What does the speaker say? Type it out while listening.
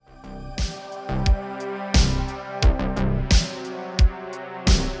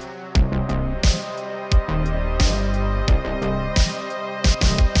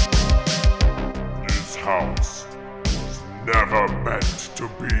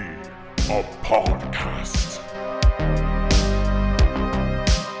a podcast.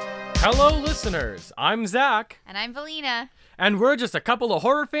 Hello, listeners. I'm Zach. And I'm Valina. And we're just a couple of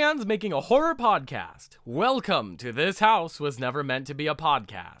horror fans making a horror podcast. Welcome to This House Was Never Meant to Be a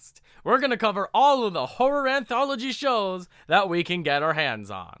Podcast. We're going to cover all of the horror anthology shows that we can get our hands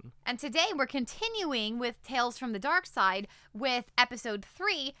on. And today we're continuing with Tales from the Dark Side with episode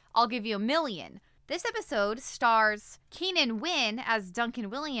 3, I'll Give You a Million. This episode stars Keenan Wynn as Duncan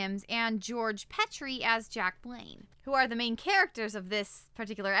Williams and George Petrie as Jack Blaine, who are the main characters of this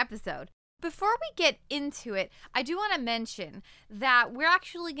particular episode. Before we get into it, I do want to mention that we're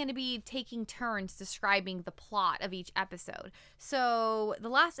actually going to be taking turns describing the plot of each episode. So the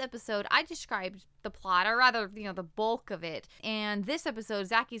last episode, I described the plot, or rather, the bulk of it. And this episode,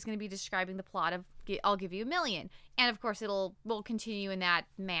 Zachy's going to be describing the plot of I'll Give You a Million. And of course, we'll continue in that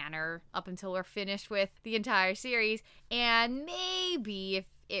manner up until we're finished with the entire series. And maybe if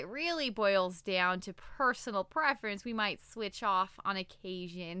it really boils down to personal preference, we might switch off on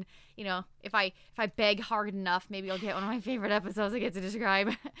occasion. If I beg hard enough, maybe I'll get one of my favorite episodes I get to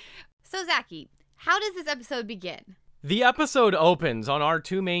describe. So, Zachy, how does this episode begin? The episode opens on our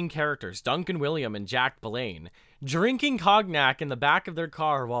two main characters, Duncan Williams and Jack Blaine, drinking cognac in the back of their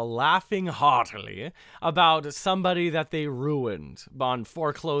car while laughing heartily about somebody that they ruined on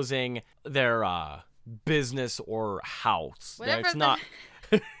foreclosing their business or house. Whatever It's not...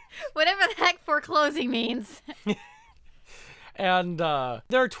 Whatever the heck foreclosing means. And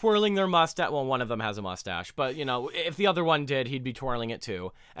they're twirling their mustache. Well, one of them has a mustache, but if the other one did, he'd be twirling it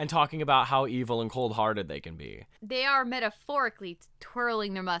too, and talking about how evil and cold-hearted they can be. They are metaphorically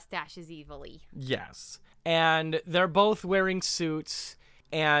twirling their mustaches evilly. Yes. And they're both wearing suits,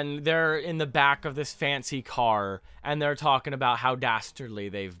 and they're in the back of this fancy car, and they're talking about how dastardly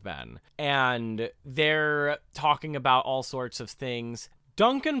they've been. And they're talking about all sorts of things.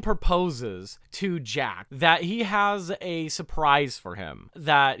 Duncan proposes to Jack that he has a surprise for him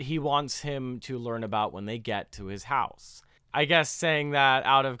that he wants him to learn about when they get to his house. I guess saying that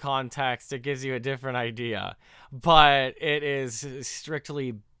out of context, it gives you a different idea, but it is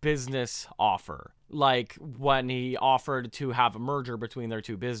strictly business offer. Like when he offered to have a merger between their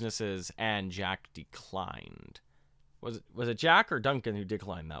two businesses and Jack declined. Was it Jack or Duncan who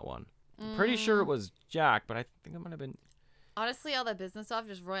declined that one? I'm pretty sure it was Jack, but I think it might have been... Honestly, all that business stuff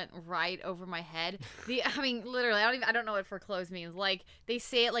just went right over my head. Literally, I don't know what foreclose means. Like, they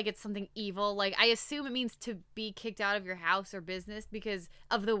say it like it's something evil. Like, I assume it means to be kicked out of your house or business because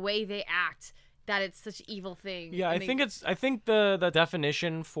of the way they act, that it's such an evil thing. Yeah, I think the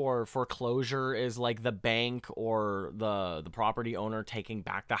definition for foreclosure is like the bank or the property owner taking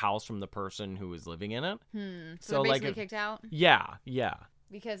back the house from the person who is living in it. So they're basically kicked out? Yeah.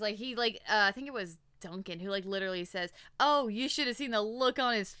 Because I think it was Duncan, who literally says, "Oh, you should have seen the look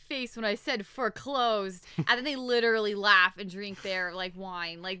on his face when I said foreclosed," and then they literally laugh and drink their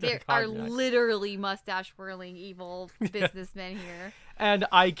wine. They are literally mustache twirling evil businessmen here. And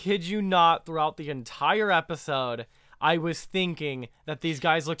I kid you not, throughout the entire episode, I was thinking that these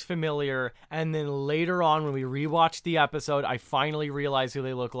guys looked familiar, and then later on when we rewatched the episode, I finally realized who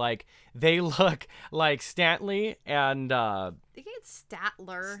they look like. They look like Stanley and I think it's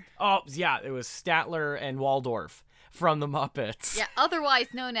Statler. Oh, yeah, it was Statler and Waldorf from the Muppets. Yeah, otherwise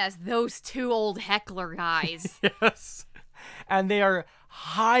known as those two old heckler guys. Yes. And they are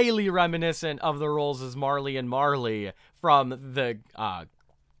highly reminiscent of the roles as Marley and Marley from the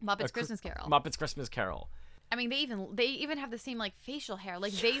Muppets Christmas Carol. Muppets Christmas Carol. I mean, they even have the same facial hair.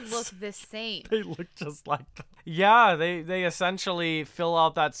 They look the same. They look just like them. Yeah, they essentially fill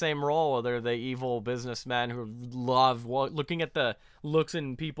out that same role. They're the evil businessmen who love looking at the looks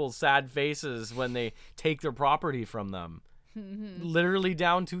in people's sad faces when they take their property from them. Literally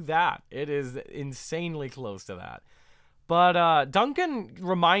down to that. It is insanely close to that. But Duncan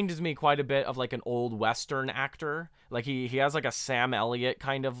reminds me quite a bit of an old Western actor. He has a Sam Elliott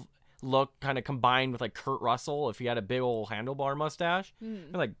kind of look, kind of combined with Kurt Russell if he had a big old handlebar mustache.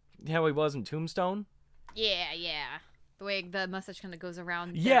 How he was in Tombstone. Yeah. The way the mustache kind of goes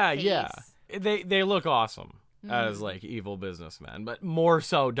around their face. Yeah. They look awesome as evil businessmen, but more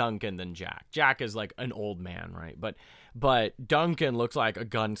so Duncan than Jack. Jack is an old man, right? But Duncan looks like a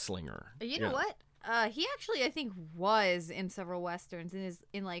gunslinger. You know what? He actually, I think, was in several Westerns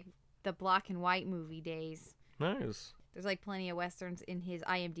in the black and white movie days. Nice. There's plenty of Westerns in his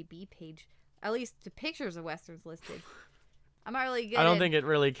IMDb page. At least the pictures of Westerns listed. I'm not really good I don't think it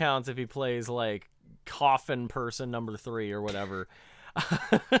really counts if he plays coffin person number 3 or whatever.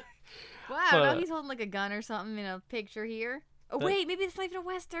 Wow, now he's holding a gun or something in a picture here. Oh, wait, maybe it's not even a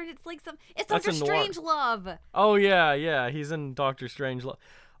Western. It's It's Doctor Strangelove. Oh, yeah. He's in Doctor Strangelove.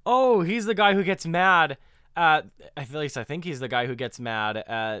 Oh, he's the guy who gets mad at least I think he's the guy who gets mad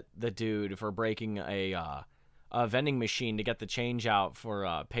at the dude for breaking a vending machine to get the change out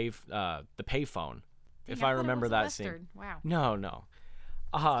for the payphone. If I remember that scene. Wow. No.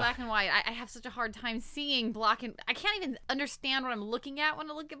 It's black and white. I have such a hard time seeing black and... I can't even understand what I'm looking at when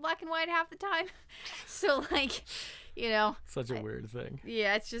I look at black and white half the time. So, like, you know... Such a weird thing.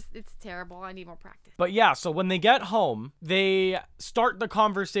 Yeah, it's terrible. I need more practice. But yeah, so when they get home, they start the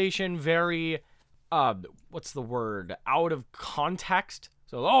conversation very, what's the word? Out of context.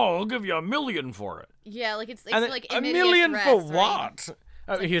 So, I'll give you $1 million for it. Yeah, like it's and like $1 million for what?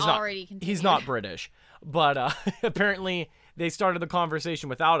 Right? He's not British, but apparently they started the conversation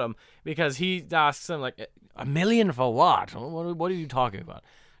without him because he asks him like, $1 million for what? What are you talking about?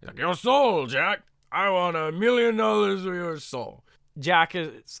 He's like, your soul, Jack. I want $1 million for your soul. Jack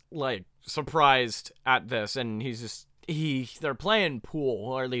is like surprised at this, and they're playing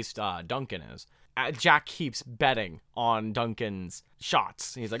pool, or at least Duncan is. Jack keeps betting on Duncan's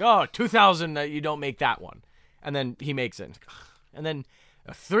shots. He's like, oh, 2,000 that you don't make that one. And then he makes it. And then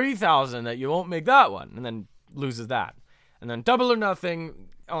 3,000 that you won't make that one. And then loses that. And then double or nothing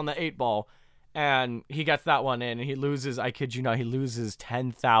on the 8-ball. And he gets that one in. And he loses, I kid you not, he loses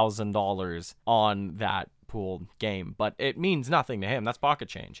 $10,000 on that pool game. But it means nothing to him. That's pocket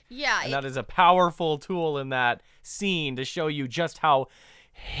change. Yeah. And that is a powerful tool in that scene to show you just how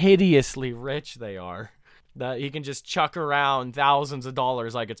hideously rich they are, that he can just chuck around thousands of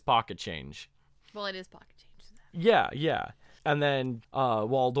dollars like it's pocket change. Well, it is pocket change. So Yeah. And then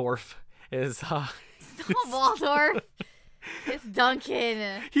Waldorf is Not Waldorf. It's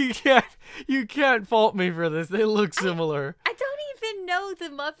Duncan. You can't fault me for this. They look similar. I don't even know the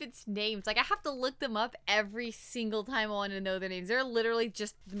Muppets' names. Like, I have to look them up every single time I want to know their names. They're literally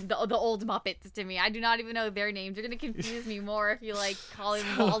just the old Muppets to me. I do not even know their names. You're going to confuse me more if you, like, call him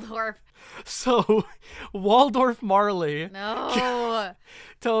Waldorf. So, Waldorf Marley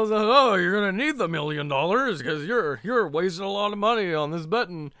tells us, oh, you're going to need the $1 million because you're wasting a lot of money on this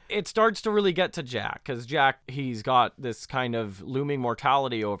betting. It starts to really get to Jack because Jack, he's got this kind of looming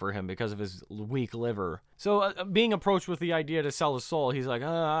mortality over him because of his weak liver. So being approached with the idea to sell his soul, he's like,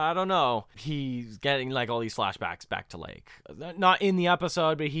 I don't know. He's getting like all these flashbacks back to like, not in the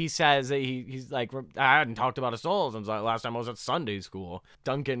episode, but he says that he's like, I hadn't talked about a soul since last time I was at Sunday school.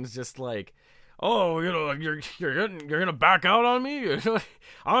 Duncan's just like, oh, you know, you're gonna back out on me?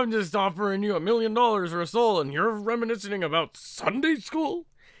 I'm just offering you $1 million for a soul, and you're reminiscing about Sunday school?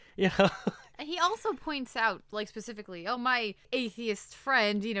 Yeah. He also points out, like, specifically, oh, my atheist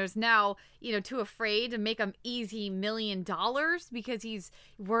friend, you know, is now, you know, too afraid to make him easy $1 million because he's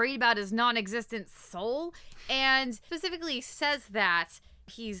worried about his non-existent soul, and specifically says that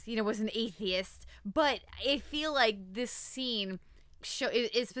he's, you know, was an atheist. But I feel like this scene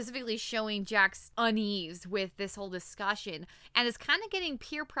is specifically showing Jack's unease with this whole discussion, and is kind of getting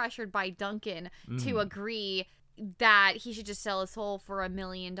peer pressured by Duncan to agree that he should just sell his soul for $1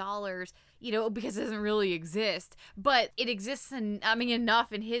 million, you know, because it doesn't really exist. But it exists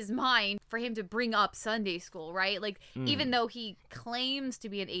enough in his mind for him to bring up Sunday school, right? Like, even though he claims to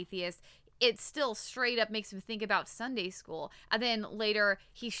be an atheist, it still straight up makes him think about Sunday school. And then later,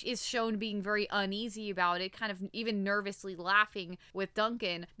 he is shown being very uneasy about it, kind of even nervously laughing with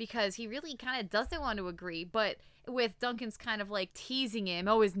Duncan, because he really kind of doesn't want to agree. But with Duncan's kind of like teasing him,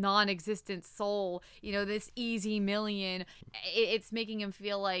 oh, his non-existent soul, you know, this easy $1 million, it's making him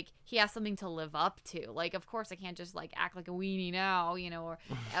feel like he has something to live up to. Like, of course I can't just like act like a weenie now, you know, or,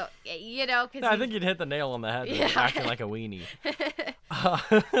 you know, because I think you'd hit the nail on the head, acting like a weenie.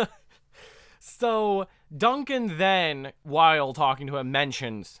 So Duncan then, while talking to him,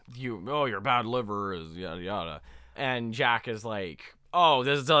 mentions your bad liver is yada yada, and Jack is like, oh,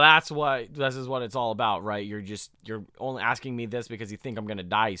 this is what it's all about, right? You're only asking me this because you think I'm gonna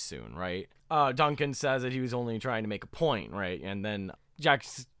die soon, right? Duncan says that he was only trying to make a point, right? And then Jack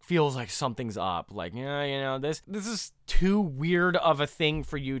feels like something's up, like, yeah, you know, this is too weird of a thing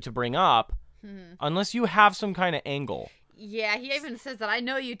for you to bring up, unless you have some kind of angle. Yeah, he even says that I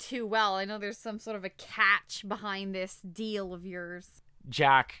know you too well. I know there's some sort of a catch behind this deal of yours.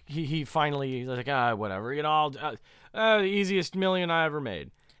 Jack, he finally, he's like, whatever, you know, the easiest $1 million I ever made.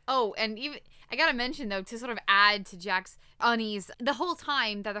 Oh, and even, I gotta mention, though, to sort of add to Jack's unease, the whole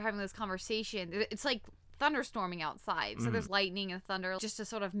time that they're having this conversation, it's like thunderstorming outside. So there's lightning and thunder, just to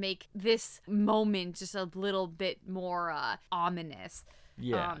sort of make this moment just a little bit more ominous.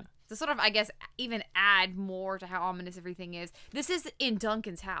 Yeah. to sort of, I guess, even add more to how ominous everything is, this is in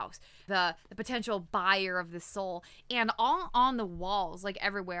Duncan's house, the potential buyer of the soul. And all on the walls, like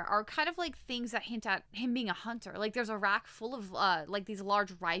everywhere, are kind of like things that hint at him being a hunter. Like there's a rack full of like these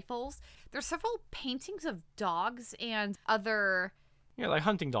large rifles. There's several paintings of dogs and other... Yeah, like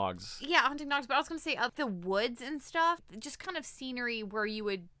hunting dogs. Yeah, hunting dogs, but I was going to say the woods and stuff, just kind of scenery where you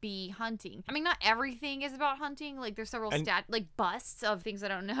would be hunting. I mean, not everything is about hunting. Like, there's several like busts of things I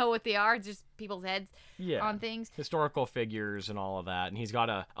don't know what they are, just people's heads on things. Historical figures and all of that. And he's got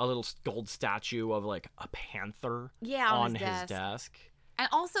a little gold statue of, like, a panther on his desk. And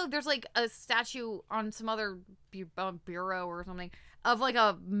also, there's, like, a statue on some other bureau or something of, like,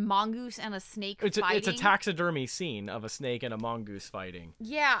 a mongoose and a snake fighting. It's a taxidermy scene of a snake and a mongoose fighting.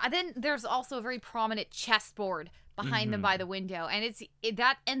 Yeah, and then there's also a very prominent chessboard behind them by the window. And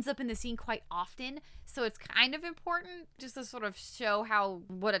that ends up in the scene quite often. So it's kind of important just to sort of show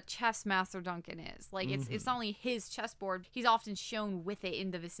what a chess master Duncan is. Like, it's not only his chessboard, he's often shown with it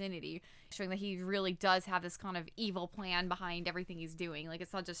in the vicinity, showing that he really does have this kind of evil plan behind everything he's doing. Like,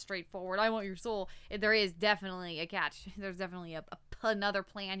 it's not just straightforward, I want your soul. There is definitely a catch. There's definitely another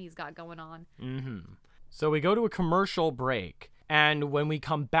plan he's got going on. So we go to a commercial break. And when we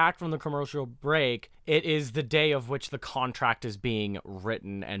come back from the commercial break, it is the day of which the contract is being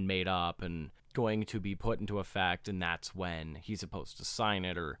written and made up and going to be put into effect, and that's when he's supposed to sign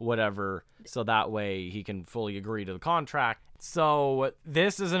it or whatever, so that way he can fully agree to the contract. So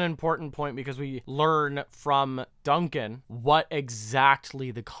this is an important point because we learn from Duncan what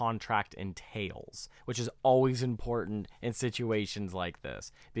exactly the contract entails, which is always important in situations like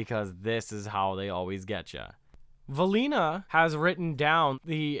this because this is how they always get you. Valina has written down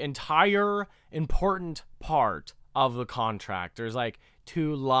the entire important part of the contract. There's like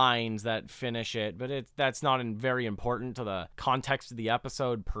 2 lines that finish it, but that's not very important to the context of the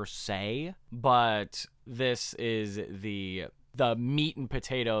episode per se, but this is the meat and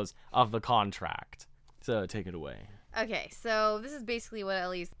potatoes of the contract. So take it away. Okay, so this is basically what at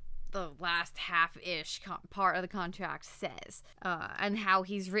least the last half-ish part of the contract says, and how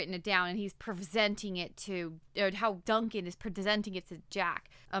he's written it down, and he's presenting it to, or how Duncan is presenting it to Jack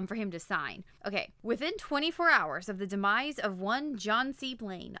for him to sign. Okay, within 24 hours of the demise of one John C.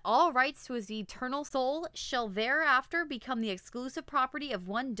 Blaine, all rights to his eternal soul shall thereafter become the exclusive property of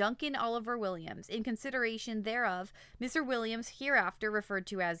one Duncan Oliver Williams. In consideration thereof, Mr. Williams, hereafter referred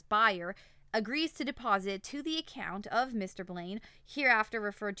to as buyer, agrees to deposit to the account of Mr. Blaine, hereafter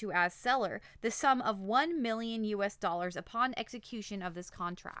referred to as seller, the sum of $1 million upon execution of this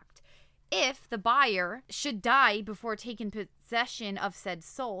contract. If the buyer should die before taking possession of said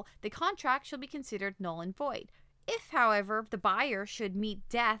soul, the contract shall be considered null and void. If, however, the buyer should meet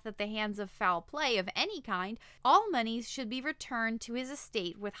death at the hands of foul play of any kind, all monies should be returned to his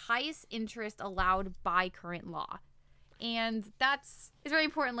estate with highest interest allowed by current law. And it's very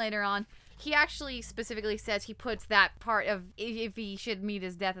important later on. He actually specifically says he puts that part of if he should meet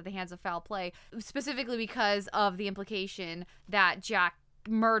his death at the hands of foul play, specifically because of the implication that Jack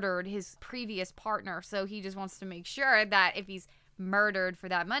murdered his previous partner. So he just wants to make sure that if he's murdered for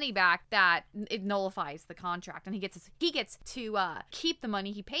that money back, that it nullifies the contract, and he gets to keep the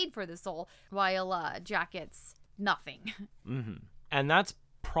money he paid for the soul, while Jack gets nothing. And that's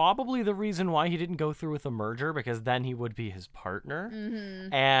probably the reason why he didn't go through with the merger, because then he would be his partner.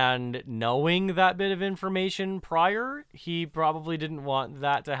 And knowing that bit of information prior, he probably didn't want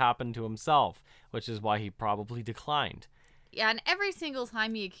that to happen to himself, which is why he probably declined. Yeah, and every single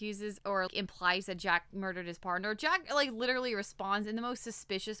time he accuses or implies that Jack murdered his partner, Jack, literally responds in the most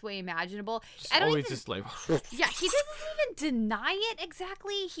suspicious way imaginable. Yeah, he doesn't even deny it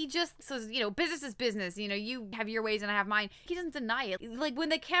exactly. He just says, business is business. You have your ways and I have mine. He doesn't deny it. Like, when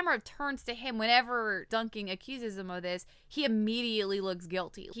the camera turns to him, whenever Duncan accuses him of this, he immediately looks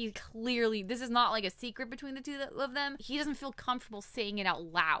guilty. He clearly, this is not like a secret between the two of them. He doesn't feel comfortable saying it out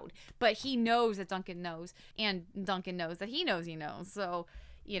loud, but he knows that Duncan knows, and Duncan knows that he knows. So,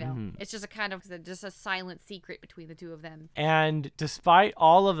 it's just a silent secret between the two of them. And despite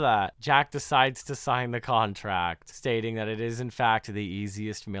all of that, Jack decides to sign the contract, stating that it is in fact the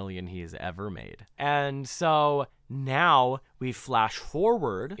easiest million he has ever made. And so now we flash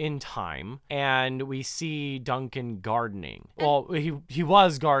forward in time and we see Duncan gardening. Well, he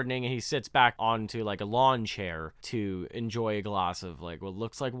was gardening, and he sits back onto like a lawn chair to enjoy a glass of what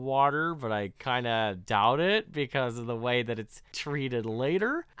looks like water, but I kind of doubt it because of the way that it's treated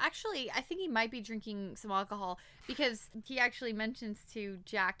later. Actually, I think he might be drinking some alcohol because he actually mentions to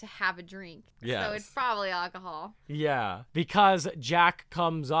Jack to have a drink. Yes. So it's probably alcohol. Yeah, because Jack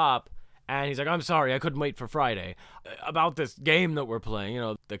comes up And he's like, I'm sorry, I couldn't wait for Friday. About this game that we're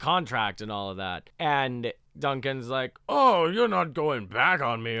playing, the contract and all of that. And Duncan's like, oh, you're not going back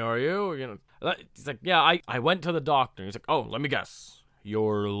on me, are you? He's like, yeah, I went to the doctor. He's like, oh, let me guess.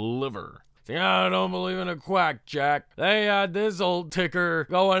 Your liver. He's like, I don't believe in a quack, Jack. They had this old ticker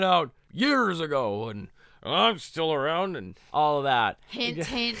going out years ago, and I'm still around and all of that. Hint,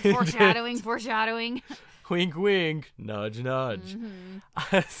 hint, foreshadowing. Wink, wink, nudge, nudge.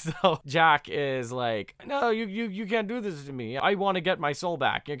 Mm-hmm. So Jack is like, no, you can't do this to me. I want to get my soul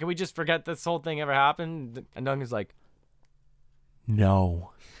back. Can we just forget this whole thing ever happened? And Duncan's like,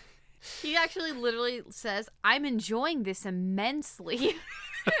 no. He actually literally says, I'm enjoying this immensely.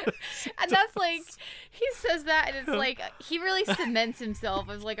 And that's like, he says that, and it's like, he really cements himself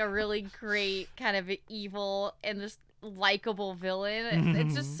as like a really great kind of evil and just likable villain.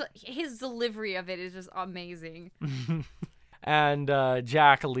 It's just, his delivery of it is just amazing. And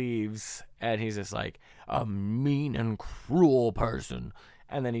Jack leaves, and he's just like, a mean and cruel person.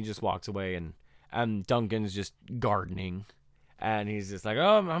 And then he just walks away, and Duncan's just gardening. And he's just like,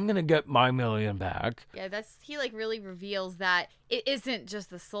 oh, I'm going to get my $1 million back. Yeah, he like really reveals that it isn't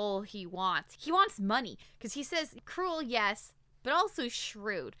just the soul he wants. He wants money. Because he says, cruel, yes, but also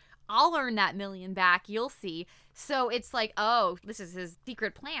shrewd. I'll earn that $1 million back. You'll see. So it's like, oh, this is his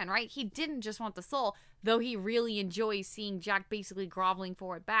secret plan, right? He didn't just want the soul, though he really enjoys seeing Jack basically groveling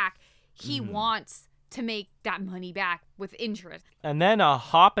for it back. He wants to make that money back with interest. And then a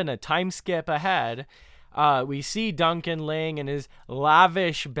hop and a time skip ahead. We see Duncan laying in his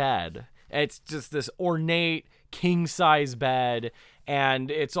lavish bed. It's just this ornate king-size bed, and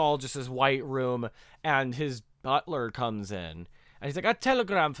it's all just this white room, and his butler comes in. And he's like, a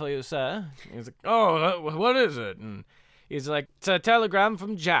telegram for you, sir. And he's like, oh, what is it? And he's like, it's a telegram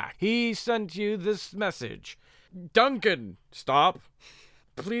from Jack. He sent you this message. Duncan, stop.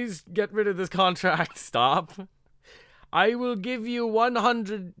 Please get rid of this contract. Stop. I will give you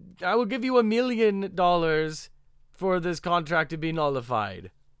 $1 million for this contract to be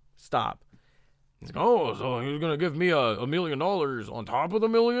nullified. Stop. He's like, oh, so you're going to give me $1 million on top of the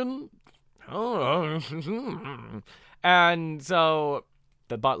million? Oh. And so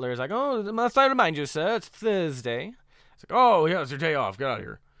the butler's like, oh, must I remind you, sir, it's Thursday. It's like, oh, yeah, it's your day off. Get out of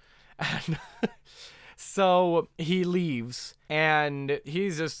here. And so he leaves, and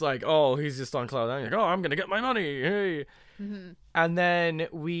he's just like, oh, he's just on cloud nine. Like, oh, I'm going to get my money. Hey. Mm-hmm. And then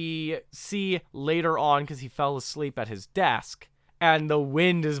we see later on, because he fell asleep at his desk, and the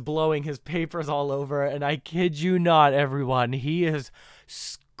wind is blowing his papers all over. And I kid you not, everyone, he is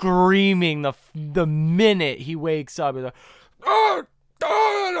screaming the minute he wakes up. He's like, oh,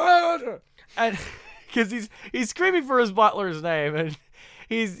 and because he's screaming for his butler's name, and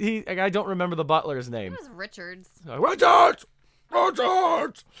I don't remember the butler's name. It was Richards. Richards!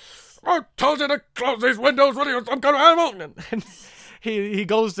 I told you to close these windows. What are you, some kind of animal? And he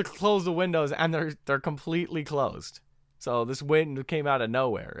goes to close the windows, and they're completely closed. So this wind came out of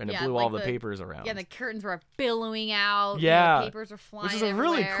nowhere, and it blew all the papers around. Yeah, the curtains were billowing out. Yeah. The papers were flying Which is a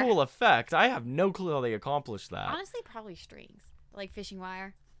everywhere. really cool effect. I have no clue how they accomplished that. Honestly, probably strings. Like fishing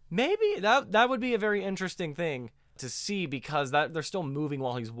wire. Maybe. That would be a very interesting thing to see, because they're still moving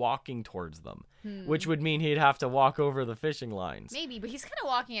while he's walking towards them. Which would mean he'd have to walk over the fishing lines. Maybe, but he's kind of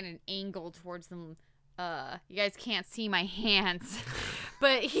walking at an angle towards them. You guys can't see my hands.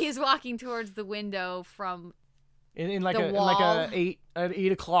 But he's walking towards the window from... In like a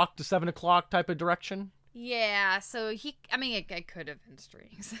 8 o'clock to 7 o'clock type of direction. Yeah, so it could have been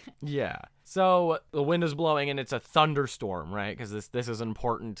strings. Yeah. So the wind is blowing, and it's a thunderstorm, right? Because this is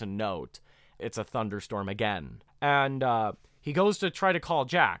important to note. It's a thunderstorm again. And he goes to try to call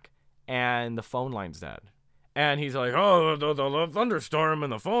Jack, and the phone line's dead. And he's like, oh, the thunderstorm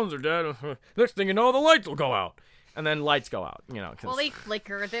and the phones are dead. Next thing you know, the lights will go out. And then lights go out, Well, they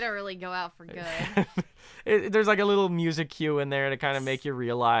flicker. They don't really go out for good. There's like a little music cue in there to kind of make you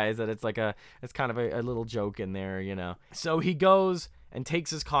realize that it's kind of a little joke in there, So he goes and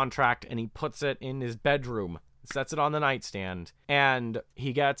takes his contract, and he puts it in his bedroom, sets it on the nightstand, and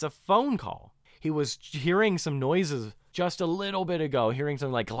he gets a phone call. He was hearing some noises just a little bit ago, hearing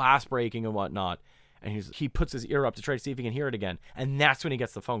some like glass breaking and whatnot. And he puts his ear up to try to see if he can hear it again. And that's when he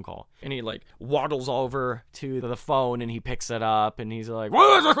gets the phone call. And he like waddles over to the phone, and he picks it up, and he's like,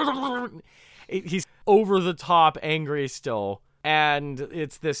 he's over the top angry still. And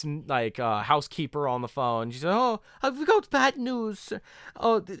it's this like housekeeper on the phone. She said, oh, I've got bad news.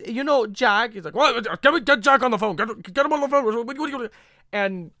 Oh, Jack. He's like, what? Get Jack on the phone. Get him on the phone. What are you doing?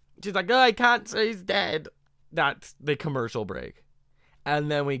 And she's like, oh, I can't say he's dead. That's the commercial break.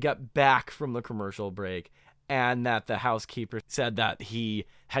 And then we get back from the commercial break, and that the housekeeper said that he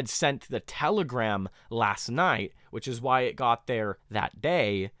had sent the telegram last night, which is why it got there that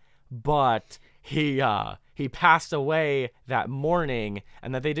day, but he passed away that morning,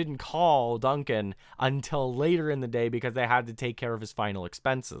 and that they didn't call Duncan until later in the day because they had to take care of his final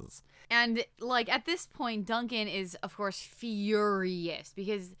expenses. And, like, at this point, Duncan is, of course, furious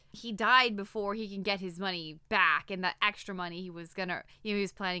because he died before he can get his money back and that extra money he was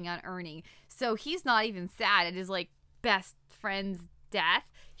planning on earning. So he's not even sad at his, like, best friend's death.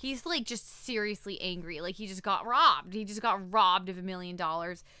 He's, like, just seriously angry. Like, he just got robbed. He just got robbed of $1 million.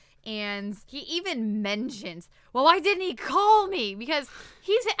 And he even mentions, well, why didn't he call me? Because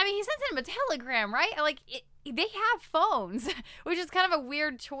he sent him a telegram, right? Like, they have phones, which is kind of a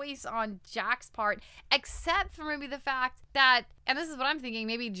weird choice on Jack's part, except for maybe the fact that, and this is what I'm thinking,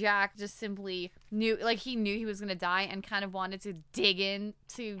 maybe Jack just simply knew he was going to die and kind of wanted to dig in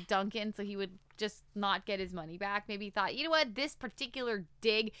to Duncan so he would just not get his money back. Maybe he thought, you know what, this particular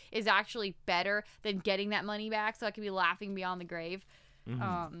dig is actually better than getting that money back, so I could be laughing beyond the grave.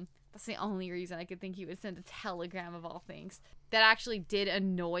 Mm-hmm. That's the only reason I could think he would send a telegram of all things. That actually did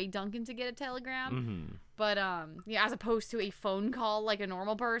annoy Duncan to get a telegram. Mm-hmm. But, as opposed to a phone call like a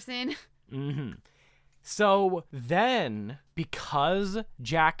normal person. Mm-hmm. So then, because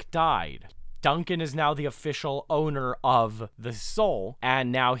Jack died, Duncan is now the official owner of the soul,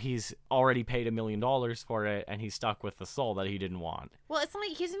 and now he's already paid $1 million for it, and he's stuck with the soul that he didn't want. Well, it's not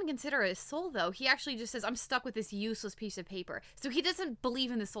like he doesn't even consider it a soul, though. He actually just says, I'm stuck with this useless piece of paper. So he doesn't believe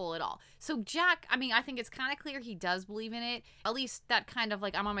in the soul at all. So Jack, I think it's kind of clear he does believe in it. At least that kind of,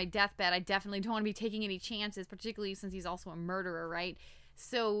 like, I'm on my deathbed, I definitely don't want to be taking any chances, particularly since he's also a murderer, right?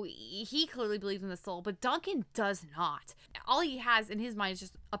 So he clearly believes in the soul, but Duncan does not. All he has in his mind is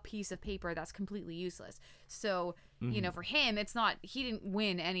just a piece of paper that's completely useless. So, for him, it's not, he didn't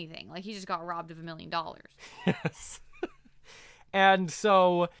win anything. Like, he just got robbed of $1 million. Yes. And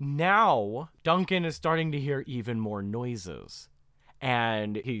so now Duncan is starting to hear even more noises.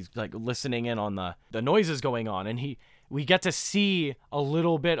 And he's, like, listening in on the noises going on. And we get to see a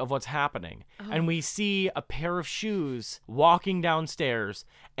little bit of what's happening. Oh. And we see a pair of shoes walking downstairs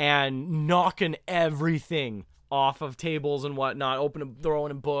and knocking everything off of tables and whatnot,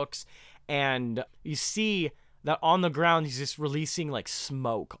 throwing in books. And you see that on the ground, he's just releasing, like,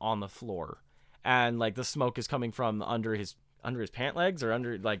 smoke on the floor. And, like, the smoke is coming from under his pant legs or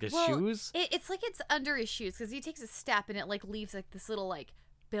under, like, his shoes. It's like it's under his shoes because he takes a step and it, like, leaves, like, this little, like,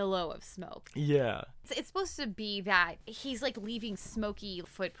 billow of smoke. Yeah. It's supposed to be that he's, like, leaving smoky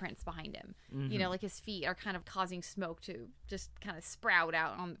footprints behind him. Mm-hmm. Like, his feet are kind of causing smoke to just kind of sprout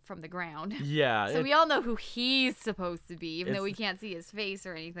out from the ground. Yeah. So we all know who he's supposed to be, even though we can't see his face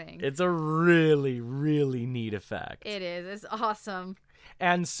or anything. It's a really, really neat effect. It is. It's awesome.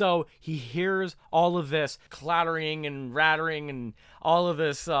 And so he hears all of this clattering and rattling and all of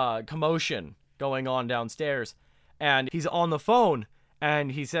this commotion going on downstairs. And he's on the phone.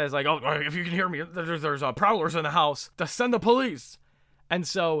 And he says, like, oh, if you can hear me, there's prowlers in the house. Just send the police. And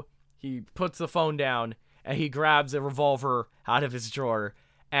so he puts the phone down and he grabs a revolver out of his drawer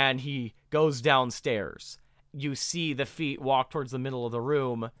and he goes downstairs. You see the feet walk towards the middle of the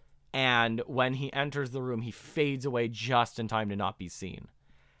room. And when he enters the room, he fades away just in time to not be seen.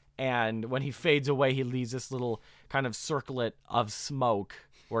 And when he fades away, he leaves this little kind of circlet of smoke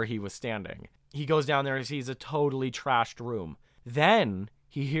where he was standing. He goes down there and sees a totally trashed room. Then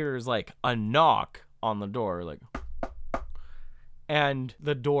he hears, like, a knock on the door, like, and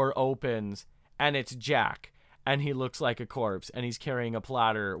the door opens, and it's Jack, and he looks like a corpse, and he's carrying a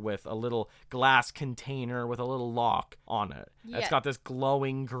platter with a little glass container with a little lock on it. Yeah. It's got this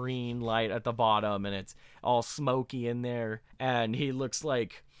glowing green light at the bottom, and it's all smoky in there, and he looks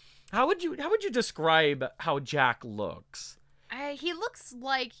like, how would you describe how Jack looks? He looks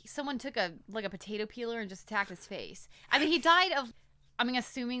like someone took a potato peeler and just attacked his face. He died of,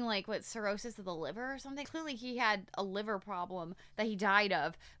 assuming, like, cirrhosis of the liver or something. Clearly he had a liver problem that he died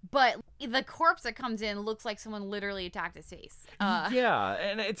of. But the corpse that comes in looks like someone literally attacked his face. Yeah,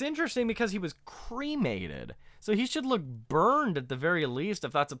 and it's interesting because he was cremated. So he should look burned at the very least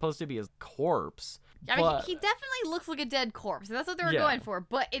if that's supposed to be his corpse. He definitely looks like a dead corpse, and that's what they were going for.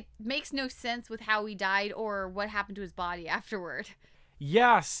 But it makes no sense with how he died or what happened to his body afterward.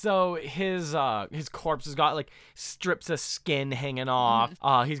 Yeah, so his corpse has got, like, strips of skin hanging off.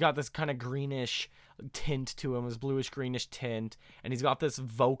 Mm-hmm. He's got this kind of greenish tint to him, this bluish greenish tint, and he's got this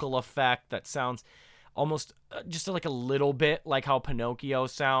vocal effect that sounds almost just like a little bit like how Pinocchio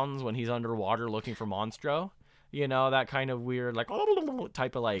sounds when he's underwater looking for Monstro. That kind of weird, like,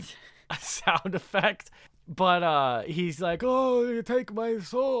 type of, like, sound effect. But he's like, oh, you take my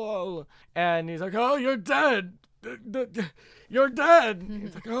soul. And he's like, oh, you're dead. You're dead.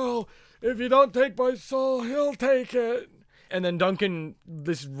 He's like, oh, if you don't take my soul, he'll take it. And then Duncan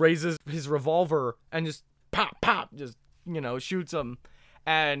just raises his revolver and just pop, pop, just, shoots him.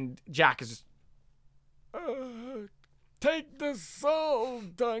 And Jack is just, take the soul,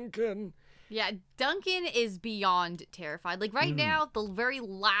 Duncan. Yeah, Duncan is beyond terrified. Like right now, the very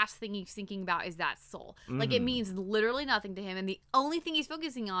last thing he's thinking about is that soul. Like it means literally nothing to him. And the only thing he's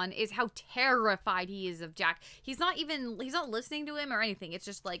focusing on is how terrified he is of Jack. He's not listening to him or anything. It's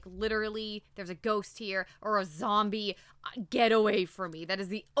just like literally there's a ghost here or a zombie. Get away from me. That is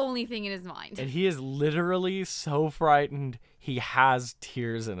the only thing in his mind. And he is literally so frightened, he has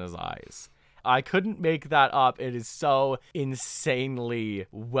tears in his eyes. I couldn't make that up. It is so insanely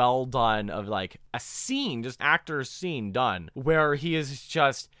well done of like a scene, just actor's scene done, where he is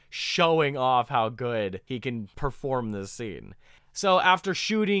just showing off how good he can perform this scene. So after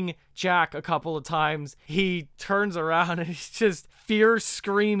shooting Jack a couple of times, he turns around and he's just fierce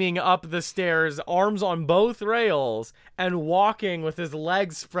screaming up the stairs, arms on both rails, and walking with his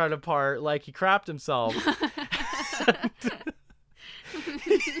legs spread apart like he crapped himself.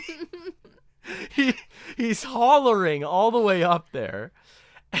 He's hollering all the way up there,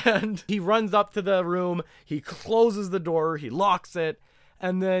 and he runs up to the room, he closes the door, he locks it,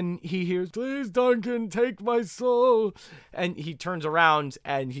 and then he hears, please, Duncan, take my soul, and he turns around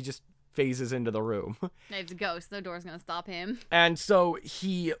and he just phases into the room. It's a ghost. No door's gonna stop him. And so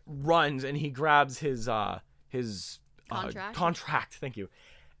he runs and he grabs his contract, thank you,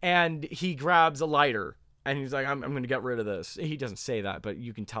 and he grabs a lighter. And he's like, I'm going to get rid of this. He doesn't say that, but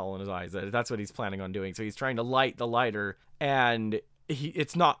you can tell in his eyes that that's what he's planning on doing. So he's trying to light the lighter, and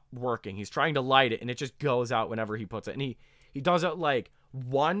it's not working. He's trying to light it, and it just goes out whenever he puts it. And he does it like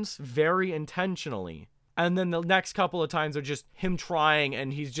once very intentionally. And then the next couple of times are just him trying,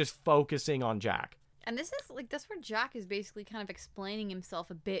 and he's just focusing on Jack. And this is like, that's where Jack is basically kind of explaining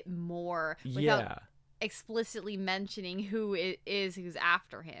himself a bit more without explicitly mentioning who it is who's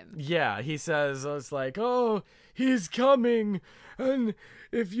after him. Yeah, he says, it's like, oh, he's coming, and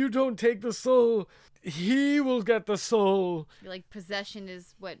if you don't take the soul, he will get the soul. Like, possession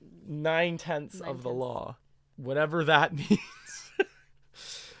is what? 9/10 of the law. Whatever that means.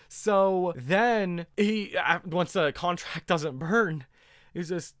 So then, once the contract doesn't burn,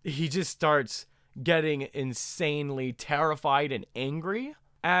 he just starts getting insanely terrified and angry.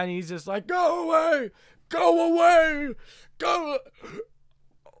 And he's just like, go away, go.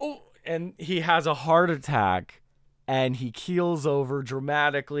 Oh, and he has a heart attack and he keels over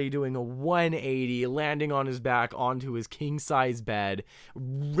dramatically, doing a 180, landing on his back onto his king-size bed,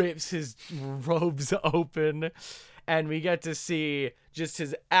 rips his robes open, and we get to see just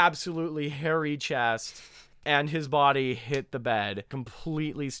his absolutely hairy chest and his body hit the bed,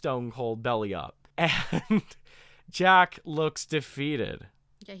 completely stone cold belly up. And Jack looks defeated.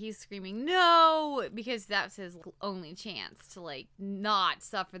 Yeah, he's screaming, no, because that's his only chance to, like, not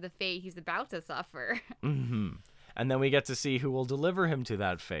suffer the fate he's about to suffer. Mm-hmm. And then we get to see who will deliver him to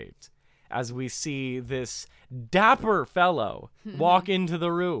that fate, as we see this dapper fellow walk into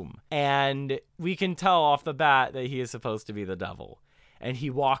the room. And we can tell off the bat that he is supposed to be the devil. And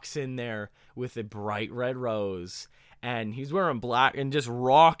he walks in there with a bright red rose, and he's wearing black and just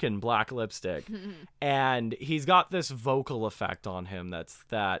rocking black lipstick. And he's got this vocal effect on him that's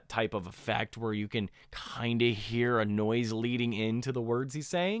that type of effect where you can kind of hear a noise leading into the words he's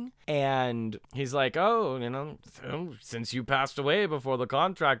saying. And he's like, oh, since you passed away before the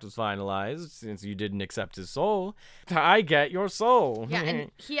contract was finalized, since you didn't accept his soul, I get your soul. Yeah,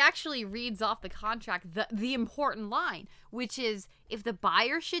 and he actually reads off the contract, the important line, which is, if the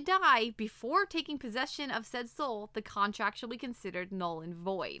buyer should die before taking possession of said soul, the contract shall be considered null and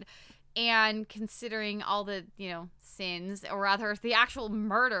void. And considering all the, sins, or rather the actual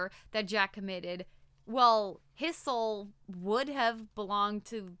murder that Jack committed, well, his soul would have belonged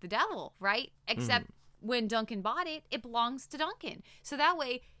to the devil, right? Except when Duncan bought it, it belongs to Duncan. So that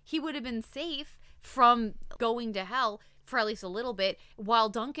way he would have been safe from going to hell for at least a little bit while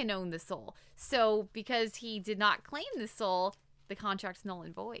Duncan owned the soul. So because he did not claim the soul, the contract's null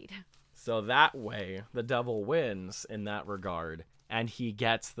and void. So that way, the devil wins in that regard, and he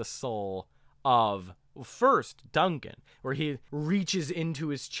gets the soul of, first, Duncan, where he reaches into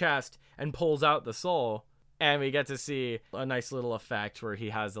his chest and pulls out the soul, and we get to see a nice little effect where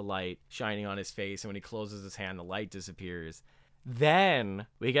he has the light shining on his face, and when he closes his hand, the light disappears. Then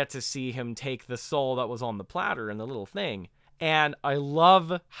we get to see him take the soul that was on the platter and the little thing, and I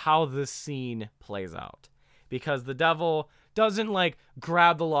love how this scene plays out, because the devil doesn't like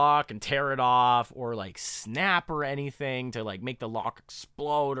grab the lock and tear it off or like snap or anything to like make the lock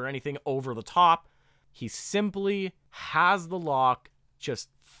explode or anything over the top. He simply has the lock just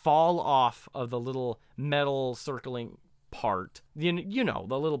fall off of the little metal circling part. You know,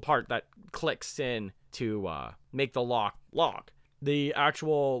 the little part that clicks in to make the lock. The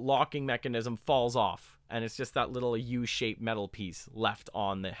actual locking mechanism falls off, and it's just that little U-shaped metal piece left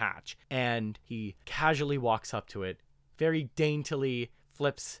on the hatch. And he casually walks up to it, very daintily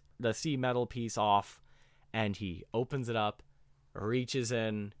flips the sea metal piece off, and he opens it up, reaches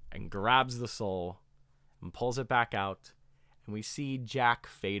in, and grabs the soul, and pulls it back out, and we see Jack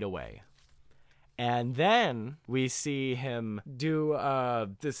fade away. And then we see him do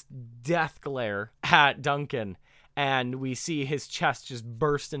this death glare at Duncan, and we see his chest just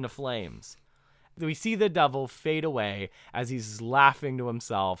burst into flames. We see the devil fade away as he's laughing to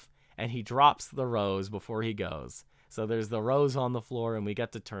himself, and he drops the rose before he goes. So there's the rose on the floor, and we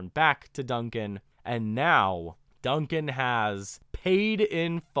get to turn back to Duncan, and now Duncan has paid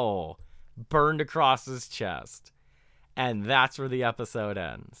in full, burned across his chest. And that's where the episode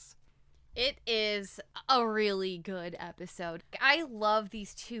ends. It is a really good episode. I love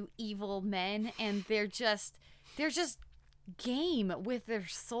these two evil men, and they're just game with their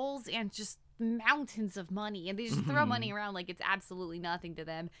souls and just mountains of money, and they just throw money around like it's absolutely nothing to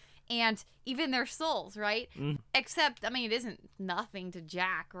them. And even their souls, right? Except, I mean, it isn't nothing to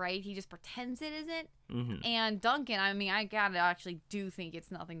Jack, right? He just pretends it isn't. And Duncan, I mean, I gotta actually do think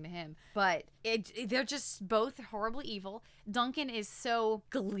it's nothing to him. But they're just both horribly evil. Duncan is so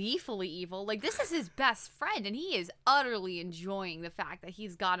gleefully evil. Like, this is his best friend, and he is utterly enjoying the fact that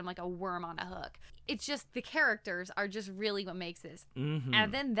he's got him like a worm on a hook. It's just the characters are just really what makes this.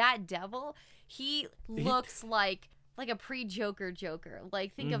 And then that devil, he looks like a pre-Joker Joker.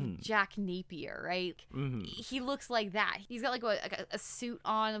 Like, think of Jack Napier, right? He looks like that. He's got like a suit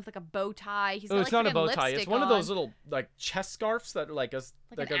on with like a bow tie. He's got, it's not a bow tie. It's one on. of those little like chest scarves that are like a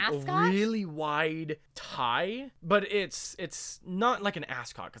really wide tie, but it's not like an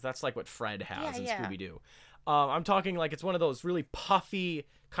ascot, because that's like what Fred has in Scooby-Doo. I'm talking like it's one of those really puffy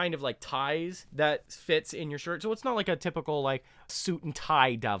kind of like ties that fits in your shirt. So it's not like a typical like suit and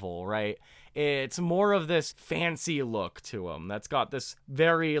tie devil, right? It's more of this fancy look to him that's got this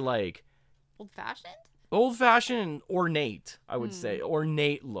very like old-fashioned, ornate, I would say,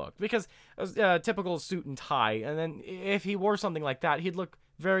 ornate look, because typical suit and tie. And then if he wore something like that, he'd look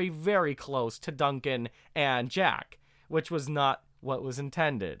very, very close to Duncan and Jack, which was not what was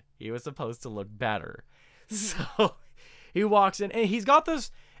intended. He was supposed to look better. So he walks in, and he's got this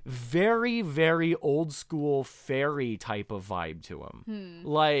very, very old school fairy type of vibe to him.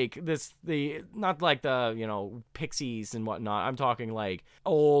 Like not like the, you know, pixies and whatnot. I'm talking like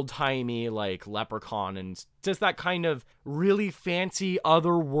old timey, like leprechaun, and just that kind of really fancy,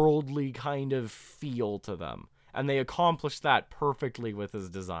 otherworldly kind of feel to them. And they accomplished that perfectly with his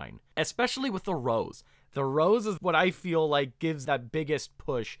design, especially with the rose. The rose is what I feel like gives that biggest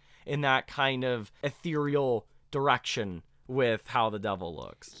push in that kind of ethereal direction with how the devil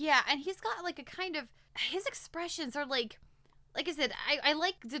looks. Yeah, and he's got like a kind of, his expressions are like I said, I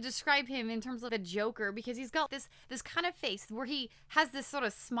like to describe him in terms of a Joker, because he's got this kind of face where he has this sort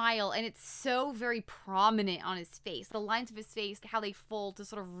of smile, and it's so very prominent on his face. The lines of his face, how they fold to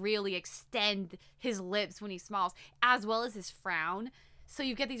sort of really extend his lips when he smiles, as well as his frown. So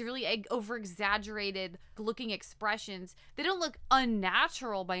you get these really over-exaggerated looking expressions. They don't look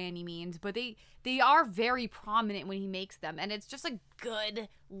unnatural by any means, but they are very prominent when he makes them. And it's just a good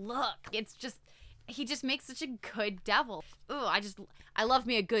look. He just makes such a good devil. Ooh, I love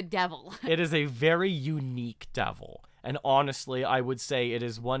me a good devil. It is a very unique devil. And honestly, I would say it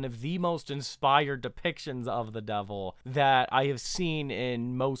is one of the most inspired depictions of the devil that I have seen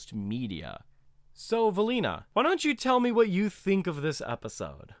in most media. So, Valina, why don't you tell me what you think of this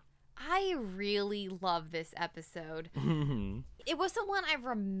episode? I really love this episode. It wasn't one I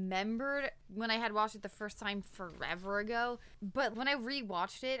remembered when I had watched it the first time forever ago, but when I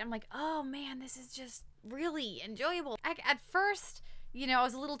rewatched it, I'm like, oh man, this is just really enjoyable. At first, you know, I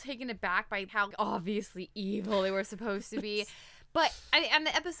was a little taken aback by how obviously evil they were supposed to be. But, and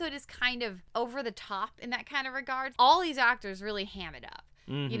the episode is kind of over the top in that kind of regard. All these actors really ham it up.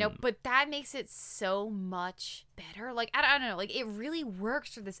 You know, but that makes it so much better. Like, I don't know, like, it really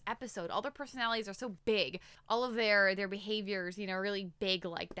works for this episode. All their personalities are so big. All of their behaviors, you know, are really big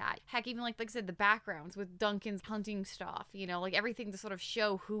like that. Heck, even like I said, the backgrounds with Duncan's hunting stuff, you know, like everything to sort of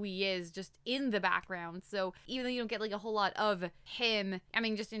show who he is just in the background. So even though you don't get like a whole lot of him, I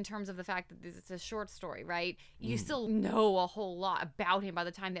mean, just in terms of the fact that it's a short story, right? You still know a whole lot about him by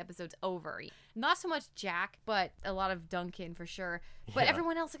the time the episode's over. Not so much Jack, but a lot of Duncan for sure. But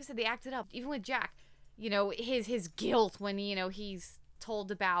everyone else, like I said, they acted up. Even with Jack, his guilt when, he's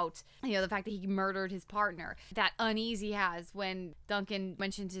told about, the fact that he murdered his partner. That unease he has when Duncan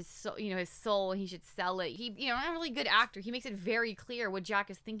mentions his soul, his soul, and he should sell it. He, not a really good actor. He makes it very clear what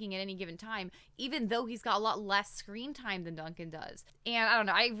Jack is thinking at any given time, even though he's got a lot less screen time than Duncan does. And I don't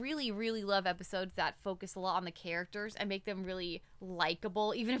know, I really, really love episodes that focus a lot on the characters and make them really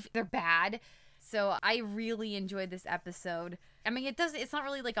likable, even if they're bad. So I really enjoyed this episode. I mean, it's not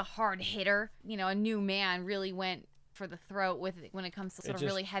really like a hard hitter. A new man really went for the throat when it comes to sort of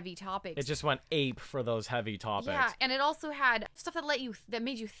really heavy topics. It just went ape for those heavy topics. Yeah, and it also had stuff that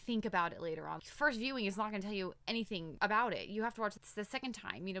made you think about it later on. First viewing is not going to tell you anything about it. You have to watch it the second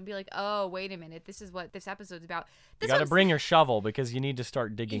time. Be like, oh, wait a minute, this is what this episode's about. You got to bring your shovel because you need to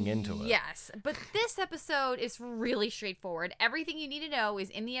start digging into it. Yes, but this episode is really straightforward. Everything you need to know is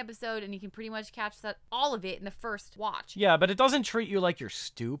in the episode, and you can pretty much catch all of it in the first watch. Yeah, but it doesn't treat you like you're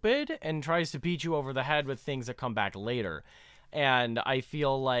stupid and tries to beat you over the head with things that come back later. And I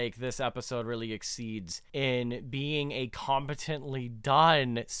feel like this episode really exceeds in being a competently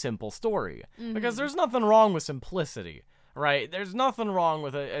done simple story. Because there's nothing wrong with simplicity, right? There's nothing wrong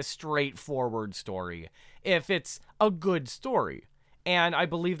with a straightforward story if it's a good story. And I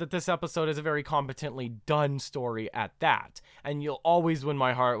believe that this episode is a very competently done story at that. And you'll always win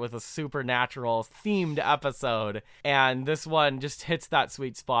my heart with a supernatural themed episode. And this one just hits that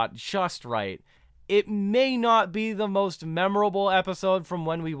sweet spot just right. It may not be the most memorable episode from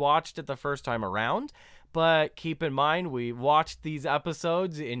when we watched it the first time around, but keep in mind, we watched these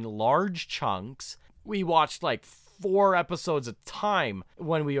episodes in large chunks. We watched like 4 episodes a time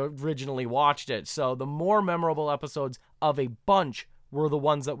when we originally watched it. So the more memorable episodes of a bunch were the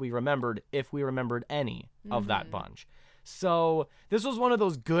ones that we remembered, if we remembered any of that bunch. So this was one of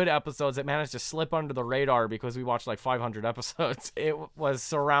those good episodes that managed to slip under the radar because we watched like 500 episodes. It was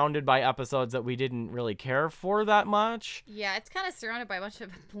surrounded by episodes that we didn't really care for that much. Yeah, it's kind of surrounded by a bunch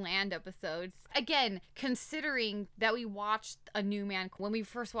of bland episodes. Again, considering that we watched A New Man, when we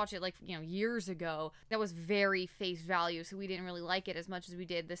first watched it years ago, that was very face value, so we didn't really like it as much as we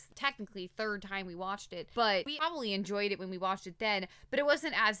did this technically third time we watched it. But we probably enjoyed it when we watched it then, but it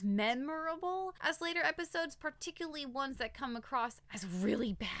wasn't as memorable as later episodes, particularly ones that come across as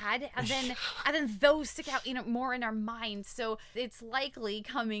really bad, and then those stick out more in our minds. So it's likely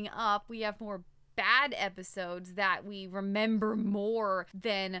coming up we have more bad episodes that we remember more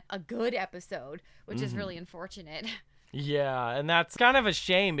than a good episode, which is really unfortunate. Yeah, and that's kind of a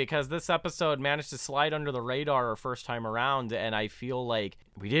shame because this episode managed to slide under the radar our first time around, and I feel like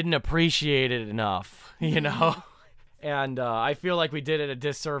we didn't appreciate it enough, And I feel like we did it a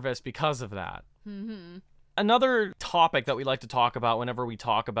disservice because of that. Another topic that we like to talk about whenever we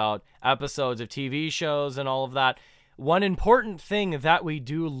talk about episodes of TV shows and all of that, one important thing that we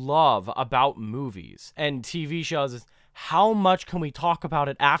do love about movies and TV shows is how much can we talk about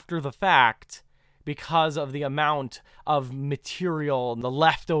it after the fact because of the amount of material and the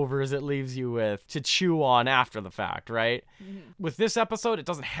leftovers it leaves you with to chew on after the fact, right? With this episode, it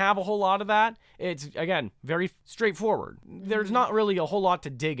doesn't have a whole lot of that. It's, again, very straightforward. There's not really a whole lot to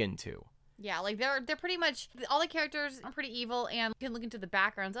dig into. Yeah, like they're pretty much, all the characters are pretty evil, and you can look into the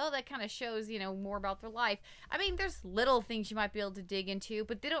backgrounds. Oh, that kind of shows, more about their life. I mean, there's little things you might be able to dig into,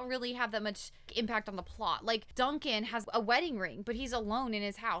 but they don't really have that much impact on the plot. Like, Duncan has a wedding ring, but he's alone in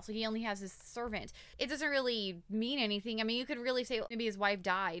his house, so he only has his servant. It doesn't really mean anything. I mean, you could really say maybe his wife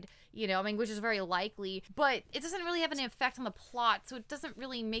died, which is very likely, but it doesn't really have any effect on the plot, so it doesn't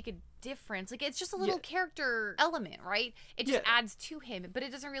really make a difference. Like, it's just a little character element, right? It just adds to him, but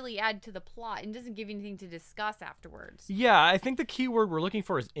it doesn't really add to the plot and doesn't give you anything to discuss afterwards. Yeah, I think the key word we're looking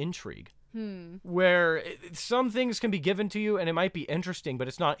for is intrigue. Where some things can be given to you and it might be interesting, but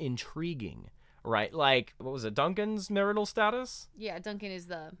it's not intriguing, right? Like, what was it, Duncan's marital status? Yeah, Duncan is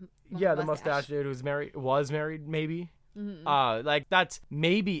the mustache dude who's was married, maybe. Like, that's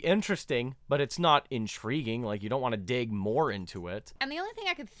maybe interesting, but it's not intriguing. Like, you don't want to dig more into it. And the only thing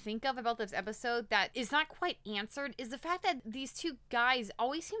I could think of about this episode that is not quite answered is the fact that these two guys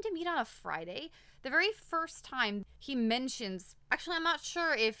always seem to meet on a Friday. The very first time he mentions, actually, I'm not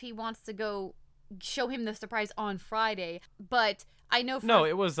sure if he wants to go show him the surprise on Friday, but I know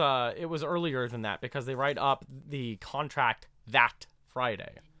it was earlier than that because they write up the contract that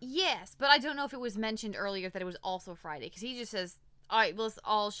Friday. Yes, but I don't know if it was mentioned earlier that it was also Friday, because he just says, all right, well,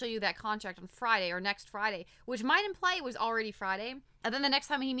 I'll show you that contract on Friday or next Friday, which might imply it was already Friday. And then the next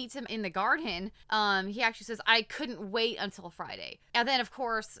time he meets him in the garden, he actually says, I couldn't wait until Friday. And then, of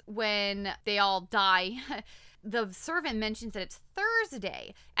course, when they all die, the servant mentions that it's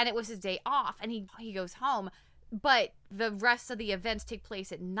Thursday and it was his day off, and he goes home. But the rest of the events take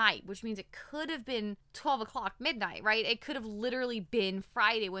place at night, which means it could have been 12 o'clock midnight, right? It could have literally been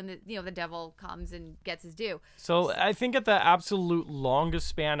Friday when the devil comes and gets his due. So I think at the absolute longest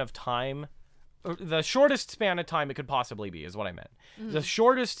span of time, or the shortest span of time it could possibly be is what I meant. The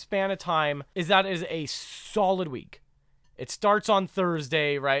shortest span of time is a solid week. It starts on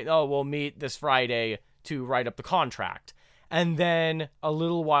Thursday, right? Oh, we'll meet this Friday to write up the contract. And then a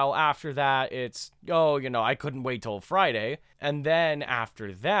little while after that, it's, I couldn't wait till Friday. And then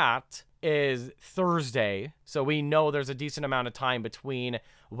after that is Thursday. So we know there's a decent amount of time between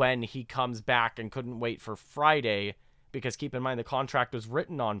when he comes back and couldn't wait for Friday, because keep in mind the contract was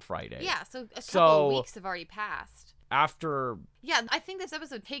written on Friday. Yeah, so a couple of weeks have already passed. After... Yeah, I think this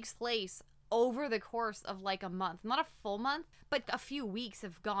episode takes place over the course of like a month. Not a full month, but a few weeks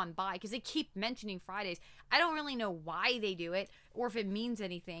have gone by because they keep mentioning Fridays. I don't really know why they do it or if it means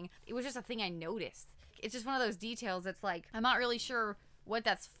anything. It was just a thing I noticed. It's just one of those details that's like, I'm not really sure what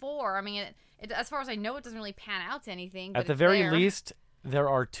that's for. I mean, it as far as I know, it doesn't really pan out to anything. But at the very least, there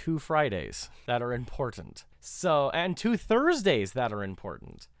are 2 Fridays that are important. So, and 2 Thursdays that are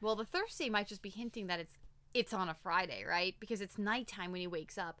important. Well, the Thursday might just be hinting that it's on a Friday, right? Because it's nighttime when he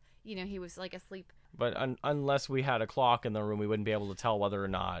wakes up. He was like asleep. But unless we had a clock in the room, we wouldn't be able to tell whether or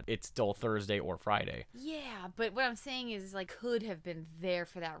not it's still Thursday or Friday. Yeah, but what I'm saying is like could have been there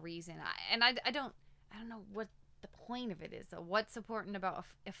for that reason. I don't know what the point of it is. So what's important about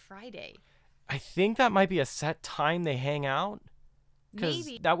a Friday? I think that might be a set time they hang out. Because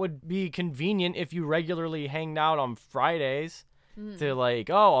that would be convenient if you regularly hang out on Fridays. To like,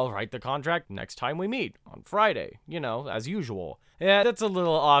 I'll write the contract next time we meet on Friday, as usual. Yeah, that's a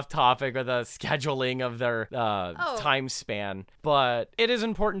little off topic of the scheduling of their time span. But it is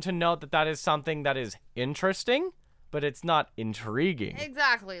important to note that is something that is interesting, but it's not intriguing.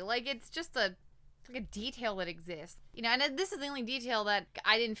 Exactly. Like, it's just a detail that exists. And this is the only detail that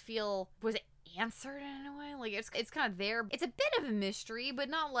I didn't feel was answered in a way. Like, it's kind of there. It's a bit of a mystery, but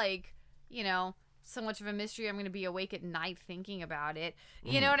not like, so much of a mystery I'm going to be awake at night thinking about it.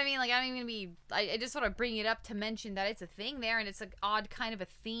 You know what I mean? Like, I'm going to be... I just sort of bring it up to mention that it's a thing there, and it's an odd kind of a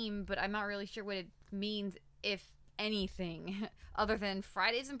theme, but I'm not really sure what it means, if anything, other than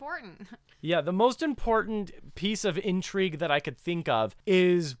Friday's important. Yeah, the most important piece of intrigue that I could think of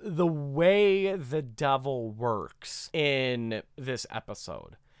is the way the devil works in this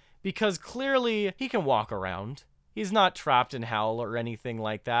episode. Because clearly, he can walk around. He's not trapped in hell or anything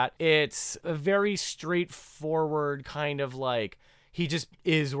like that. It's a very straightforward kind of like, he just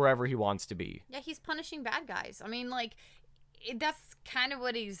is wherever he wants to be. Yeah, he's punishing bad guys. I mean, like, that's kind of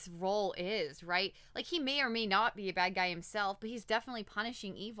what his role is, right? Like, he may or may not be a bad guy himself, but he's definitely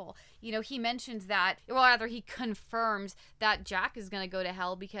punishing evil. He mentions that, or rather, he confirms that Jack is going to go to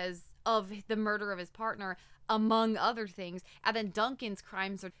hell because of the murder of his partner, among other things, and then Duncan's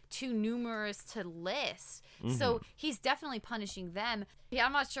crimes are too numerous to list. So he's definitely punishing them. Yeah,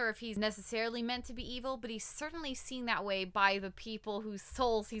 I'm not sure if he's necessarily meant to be evil, but he's certainly seen that way by the people whose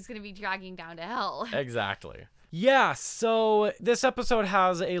souls he's going to be dragging down to hell. Exactly. Yeah, so this episode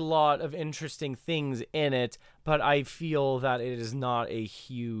has a lot of interesting things in it, but I feel that it is not a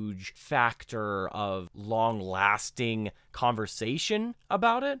huge factor of long-lasting conversation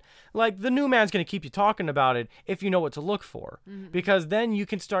about it. Like, the new man's going to keep you talking about it if you know what to look for, because then you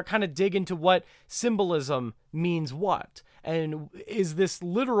can start kind of dig into what symbolism means what. And is this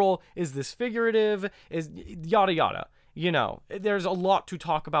literal? Is this figurative? Is yada yada. There's a lot to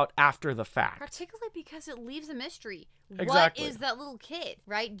talk about after the fact. Particularly because it leaves a mystery. Exactly. What is that little kid,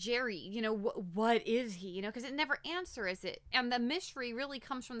 right? Jerry, what is he? Because it never answers it. And the mystery really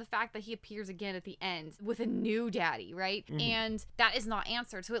comes from the fact that he appears again at the end with a new daddy, right? And that is not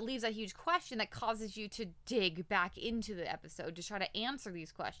answered. So it leaves a huge question that causes you to dig back into the episode to try to answer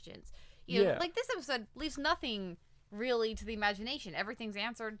these questions. Like this episode leaves nothing really to the imagination. Everything's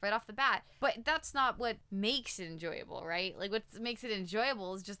answered right off the bat. But that's not what makes it enjoyable, right? Like, what makes it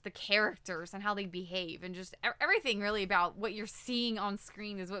enjoyable is just the characters and how they behave, and just everything really about what you're seeing on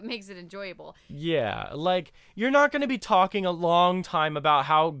screen is what makes it enjoyable. Yeah, like, you're not going to be talking a long time about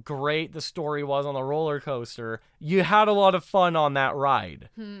how great the story was on the roller coaster. You had a lot of fun on that ride.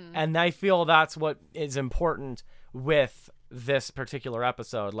 And I feel that's what is important with this particular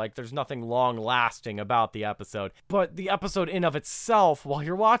episode. Like, there's nothing long lasting about the episode, but the episode in of itself while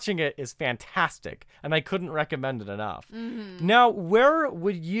you're watching it is fantastic, and I couldn't recommend it enough. Now, where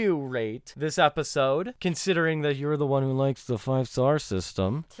would you rate this episode, considering that you're the one who likes the 5-star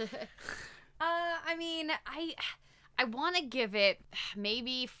system? I mean, I want to give it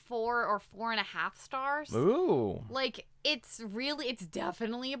maybe 4 or 4.5 stars. Ooh. Like, it's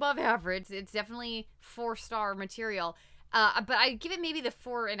definitely above average. It's definitely 4-star material. But I give it maybe the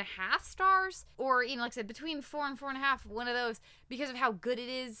 4.5 stars, or, like I said, between 4 and 4.5, one of those, because of how good it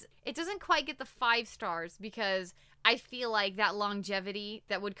is. It doesn't quite get the 5 stars because I feel like that longevity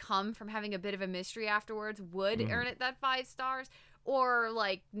that would come from having a bit of a mystery afterwards would earn it that 5 stars. Or,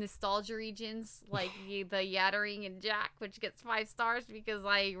 like, nostalgia regions, like the Yattering and Jack, which gets 5 stars because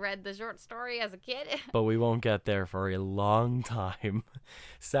I read the short story as a kid. But we won't get there for a long time.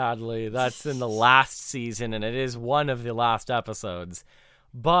 Sadly, that's in the last season, and it is one of the last episodes.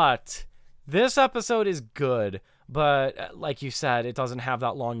 But this episode is good, but like you said, it doesn't have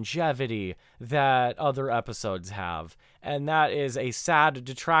that longevity that other episodes have. And that is a sad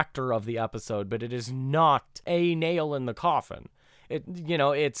detractor of the episode, but it is not a nail in the coffin.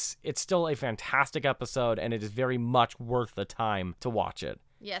 It's still a fantastic episode, and it is very much worth the time to watch it.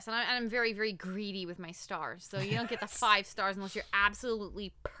 Yes, and I'm very, very greedy with my stars. So you don't get the 5 stars unless you're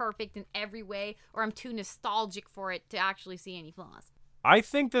absolutely perfect in every way, or I'm too nostalgic for it to actually see any flaws. I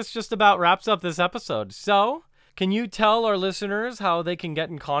think this just about wraps up this episode. So, can you tell our listeners how they can get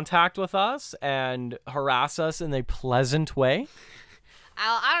in contact with us and harass us in a pleasant way?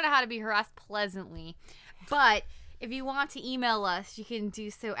 I don't know how to be harassed pleasantly, but if you want to email us, you can do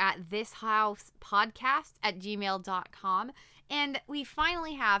so at thishousepodcast@gmail.com. And we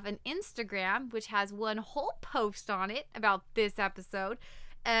finally have an Instagram, which has one whole post on it about this episode.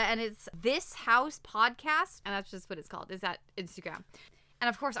 And it's This House Podcast. And that's just what it's called, is that Instagram. And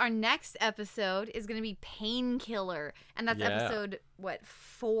of course, our next episode is going to be Painkiller. And that's episode,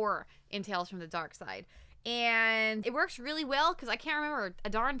 4 in Tales from the Dark Side. And it works really well because I can't remember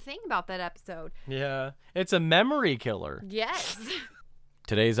a darn thing about that episode. Yeah, it's a memory killer. Yes.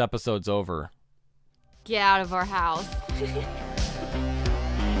 Today's episode's over. Get out of our house.